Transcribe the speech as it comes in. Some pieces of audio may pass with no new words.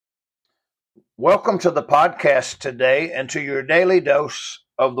Welcome to the podcast today and to your daily dose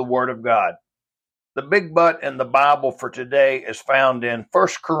of the Word of God. The big but in the Bible for today is found in 1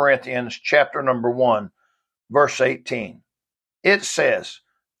 Corinthians chapter number 1, verse 18. It says,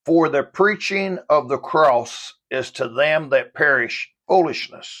 "For the preaching of the cross is to them that perish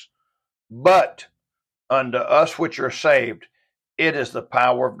foolishness, but unto us which are saved, it is the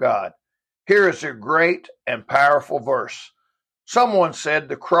power of God." Here is a great and powerful verse. Someone said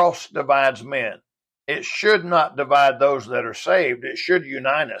the cross divides men. It should not divide those that are saved. It should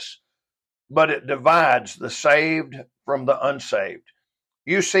unite us, but it divides the saved from the unsaved.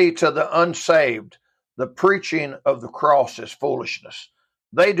 You see, to the unsaved, the preaching of the cross is foolishness.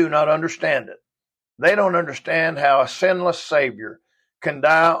 They do not understand it. They don't understand how a sinless Savior can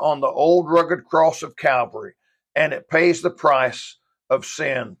die on the old rugged cross of Calvary, and it pays the price of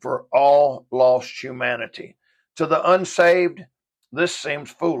sin for all lost humanity. To the unsaved, this seems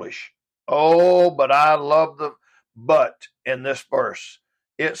foolish. Oh, but I love the but in this verse.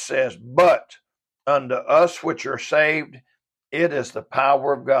 It says, "But unto us which are saved, it is the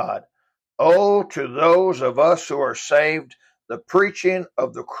power of God." Oh, to those of us who are saved, the preaching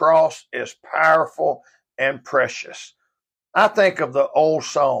of the cross is powerful and precious. I think of the old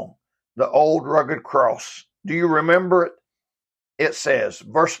song, "The Old Rugged Cross." Do you remember it? It says,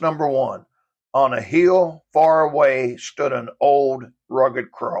 verse number 1, "On a hill far away stood an old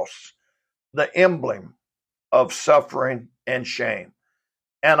rugged cross, the emblem of suffering and shame."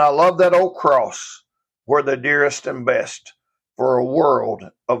 And I love that old cross where the dearest and best for a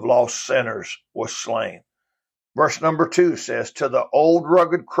world of lost sinners was slain. Verse number 2 says, "To the old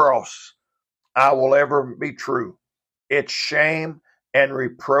rugged cross I will ever be true, its shame and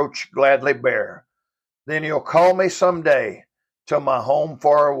reproach gladly bear. Then he'll call me someday to my home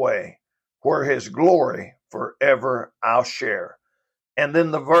far away, where his glory forever I'll share." And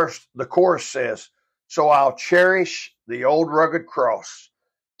then the chorus says, "So I'll cherish the old rugged cross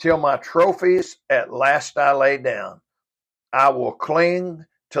till my trophies at last I lay down. I will cling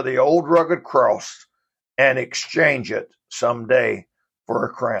to the old rugged cross and exchange it someday for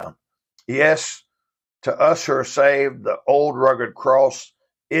a crown." Yes, to us who are saved, the old rugged cross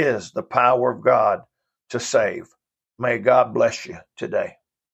is the power of God to save. May God bless you today.